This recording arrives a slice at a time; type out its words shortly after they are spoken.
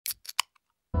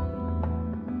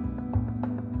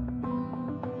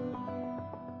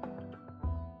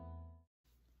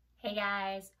Hey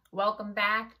guys, welcome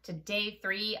back to day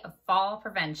 3 of Fall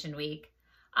Prevention Week.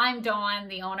 I'm Dawn,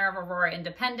 the owner of Aurora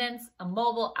Independence, a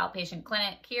mobile outpatient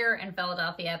clinic here in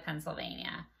Philadelphia,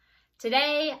 Pennsylvania.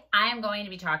 Today, I'm going to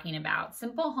be talking about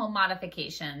simple home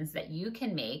modifications that you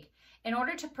can make in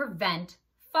order to prevent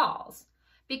falls.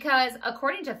 Because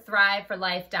according to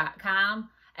thriveforlife.com,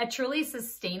 a truly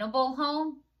sustainable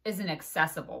home is an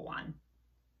accessible one.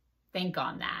 Think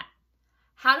on that.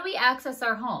 How do we access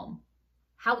our home?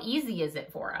 How easy is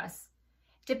it for us?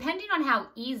 Depending on how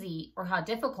easy or how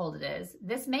difficult it is,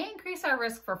 this may increase our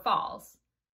risk for falls.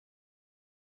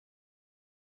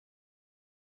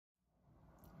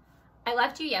 I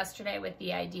left you yesterday with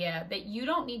the idea that you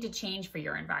don't need to change for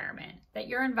your environment, that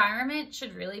your environment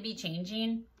should really be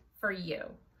changing for you.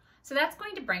 So that's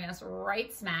going to bring us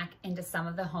right smack into some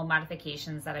of the home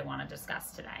modifications that I want to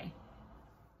discuss today.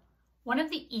 One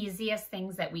of the easiest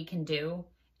things that we can do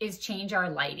is change our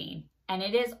lighting, and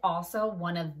it is also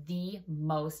one of the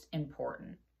most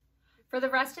important. For the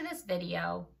rest of this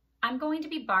video, I'm going to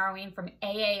be borrowing from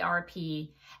AARP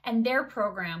and their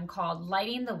program called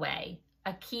Lighting the Way,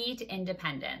 A Key to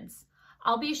Independence.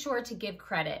 I'll be sure to give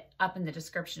credit up in the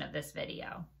description of this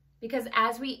video, because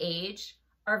as we age,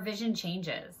 our vision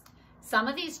changes. Some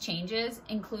of these changes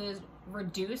include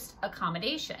reduced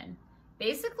accommodation.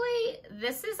 Basically,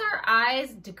 this is our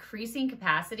eyes decreasing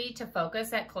capacity to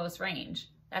focus at close range.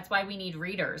 That's why we need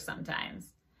readers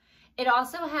sometimes. It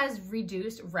also has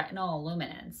reduced retinal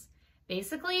illuminance.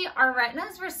 Basically, our retina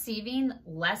is receiving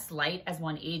less light as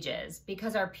one ages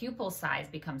because our pupil size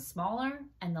becomes smaller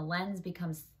and the lens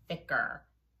becomes thicker.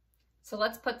 So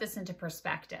let's put this into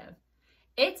perspective.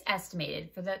 It's estimated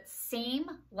for the same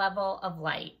level of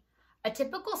light, a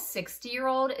typical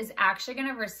 60-year-old is actually going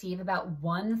to receive about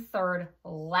 1/3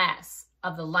 less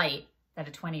of the light that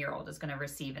a 20-year-old is going to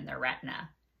receive in their retina.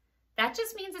 That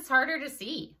just means it's harder to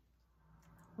see.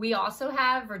 We also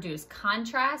have reduced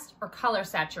contrast or color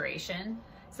saturation.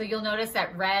 So you'll notice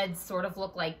that reds sort of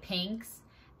look like pinks.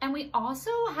 And we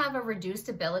also have a reduced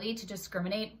ability to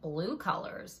discriminate blue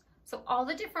colors. So all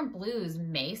the different blues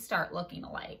may start looking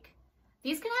alike.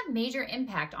 These can have major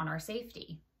impact on our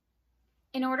safety.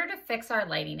 In order to fix our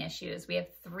lighting issues, we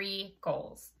have 3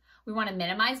 goals. We want to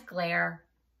minimize glare,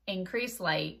 increase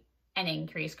light, and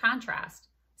increase contrast.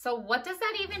 So what does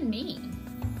that even mean?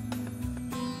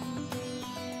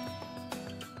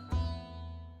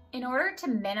 In order to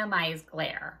minimize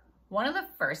glare, one of the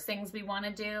first things we want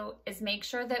to do is make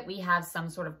sure that we have some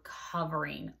sort of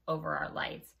covering over our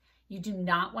lights. You do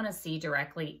not want to see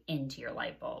directly into your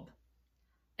light bulb.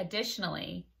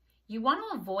 Additionally, you want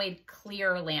to avoid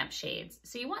clear lampshades.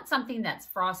 So you want something that's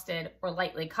frosted or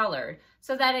lightly colored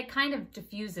so that it kind of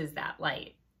diffuses that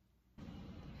light.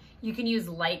 You can use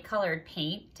light colored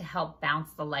paint to help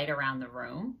bounce the light around the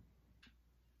room.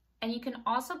 And you can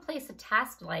also place a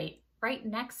task light right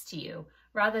next to you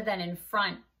rather than in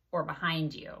front or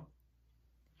behind you.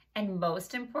 And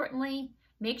most importantly,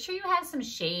 make sure you have some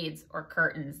shades or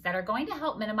curtains that are going to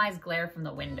help minimize glare from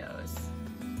the windows.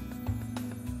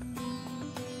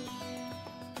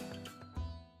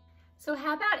 So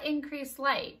how about increased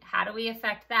light? How do we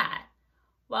affect that?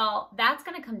 Well, that's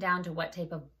going to come down to what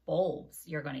type of bulbs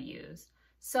you're going to use.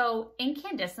 So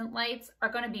incandescent lights are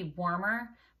going to be warmer,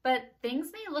 but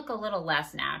things may look a little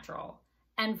less natural.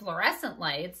 And fluorescent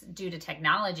lights, due to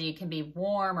technology, can be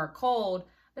warm or cold,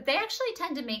 but they actually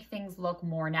tend to make things look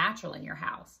more natural in your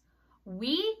house.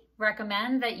 We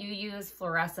recommend that you use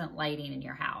fluorescent lighting in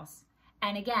your house.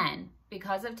 And again,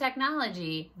 because of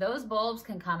technology, those bulbs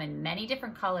can come in many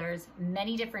different colors,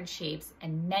 many different shapes,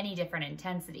 and many different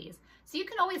intensities. So you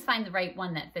can always find the right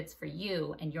one that fits for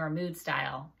you and your mood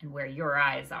style and where your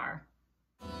eyes are.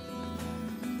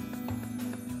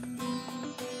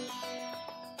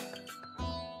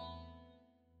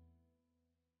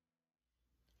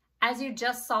 As you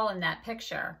just saw in that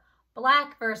picture,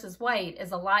 black versus white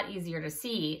is a lot easier to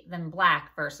see than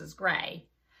black versus gray.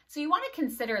 So you want to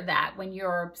consider that when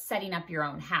you're setting up your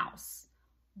own house.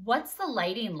 What's the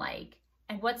lighting like?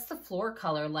 And what's the floor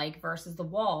color like versus the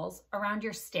walls around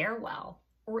your stairwell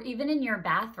or even in your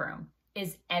bathroom?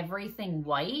 Is everything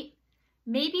white?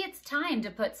 Maybe it's time to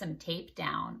put some tape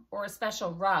down or a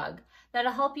special rug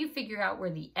that'll help you figure out where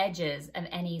the edges of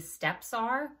any steps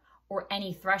are or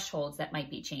any thresholds that might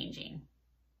be changing.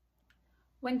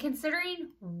 When considering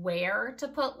where to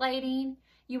put lighting,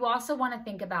 you also want to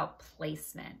think about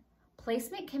placement.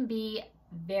 Placement can be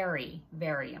very,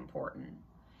 very important.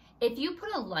 If you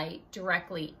put a light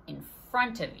directly in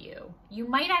front of you, you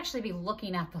might actually be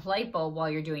looking at the light bulb while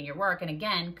you're doing your work and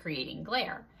again, creating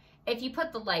glare. If you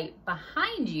put the light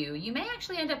behind you, you may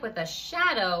actually end up with a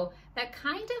shadow that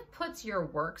kind of puts your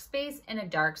workspace in a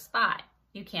dark spot.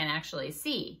 You can't actually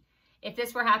see. If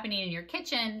this were happening in your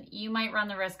kitchen, you might run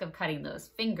the risk of cutting those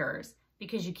fingers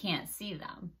because you can't see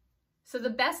them. So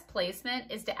the best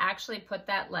placement is to actually put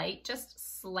that light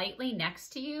just slightly next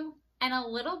to you and a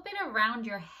little bit around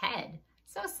your head.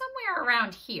 So somewhere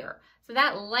around here. So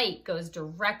that light goes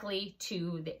directly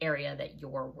to the area that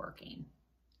you're working.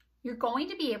 You're going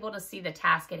to be able to see the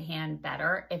task at hand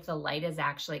better if the light is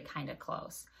actually kind of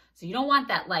close. So you don't want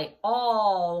that light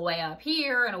all the way up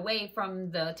here and away from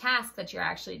the task that you're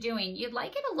actually doing. You'd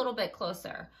like it a little bit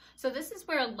closer. So this is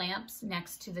where lamps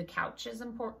next to the couch is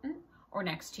important, or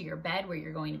next to your bed where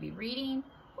you're going to be reading,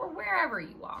 or wherever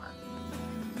you are.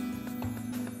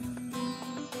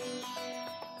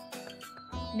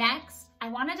 Next, I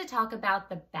wanted to talk about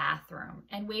the bathroom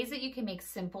and ways that you can make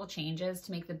simple changes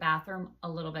to make the bathroom a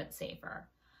little bit safer.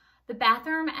 The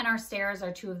bathroom and our stairs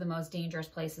are two of the most dangerous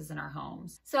places in our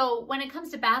homes. So when it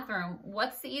comes to bathroom,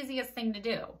 what's the easiest thing to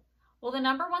do? Well, the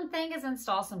number one thing is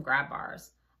install some grab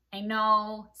bars. I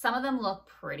know some of them look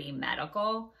pretty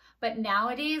medical, but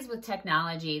nowadays with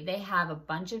technology, they have a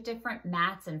bunch of different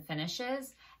mats and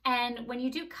finishes. And when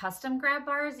you do custom grab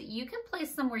bars, you can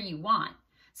place them where you want.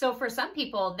 So for some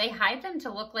people, they hide them to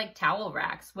look like towel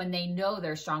racks when they know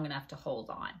they're strong enough to hold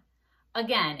on.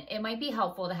 Again, it might be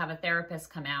helpful to have a therapist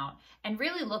come out and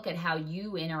really look at how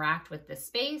you interact with the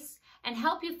space and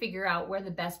help you figure out where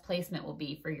the best placement will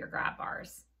be for your grab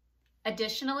bars.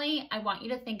 Additionally, I want you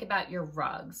to think about your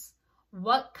rugs.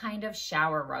 What kind of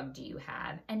shower rug do you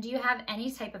have? And do you have any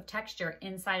type of texture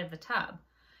inside of the tub?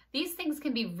 These things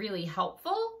can be really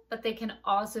helpful, but they can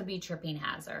also be tripping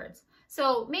hazards.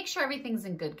 So make sure everything's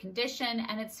in good condition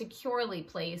and it's securely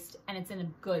placed and it's in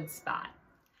a good spot.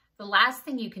 The last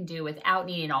thing you can do without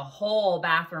needing a whole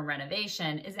bathroom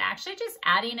renovation is actually just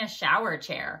adding a shower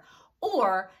chair,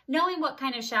 or knowing what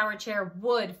kind of shower chair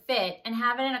would fit and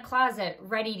have it in a closet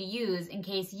ready to use in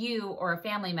case you or a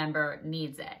family member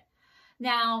needs it.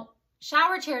 Now,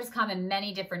 shower chairs come in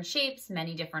many different shapes,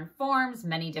 many different forms,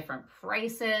 many different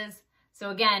prices.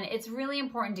 So again, it's really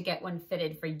important to get one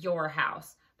fitted for your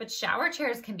house. But shower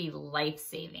chairs can be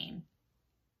life-saving.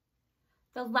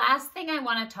 The last thing I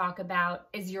want to talk about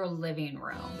is your living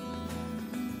room.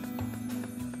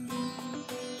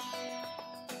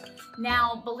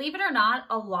 Now, believe it or not,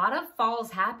 a lot of falls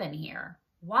happen here.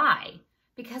 Why?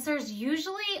 Because there's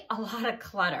usually a lot of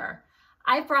clutter.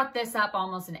 I've brought this up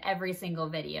almost in every single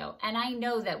video, and I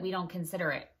know that we don't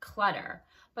consider it clutter,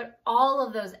 but all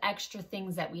of those extra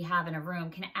things that we have in a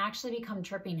room can actually become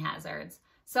tripping hazards.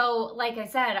 So like I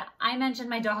said, I mentioned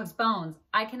my dog's bones.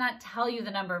 I cannot tell you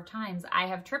the number of times I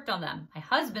have tripped on them. My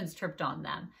husband's tripped on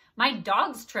them. My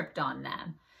dog's tripped on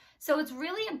them. So it's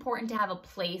really important to have a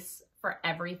place for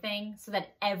everything so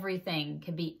that everything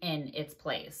can be in its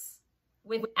place.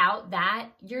 Without that,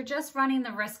 you're just running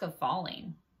the risk of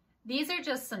falling. These are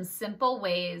just some simple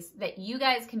ways that you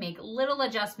guys can make little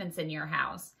adjustments in your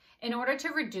house in order to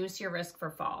reduce your risk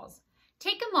for falls.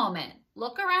 Take a moment,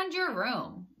 look around your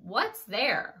room. What's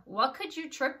there? What could you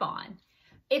trip on?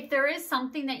 If there is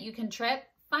something that you can trip,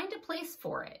 find a place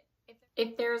for it.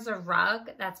 If there's a rug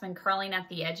that's been curling at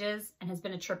the edges and has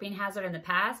been a tripping hazard in the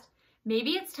past,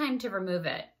 maybe it's time to remove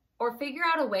it or figure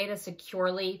out a way to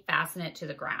securely fasten it to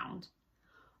the ground.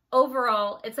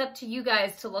 Overall, it's up to you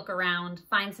guys to look around,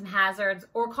 find some hazards,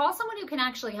 or call someone who can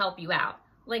actually help you out,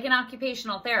 like an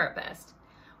occupational therapist.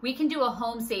 We can do a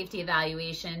home safety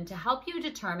evaluation to help you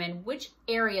determine which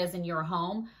areas in your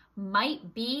home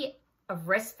might be a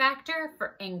risk factor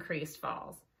for increased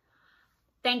falls.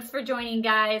 Thanks for joining,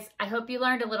 guys. I hope you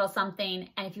learned a little something.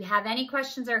 And if you have any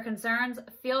questions or concerns,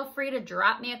 feel free to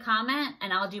drop me a comment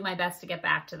and I'll do my best to get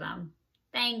back to them.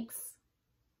 Thanks.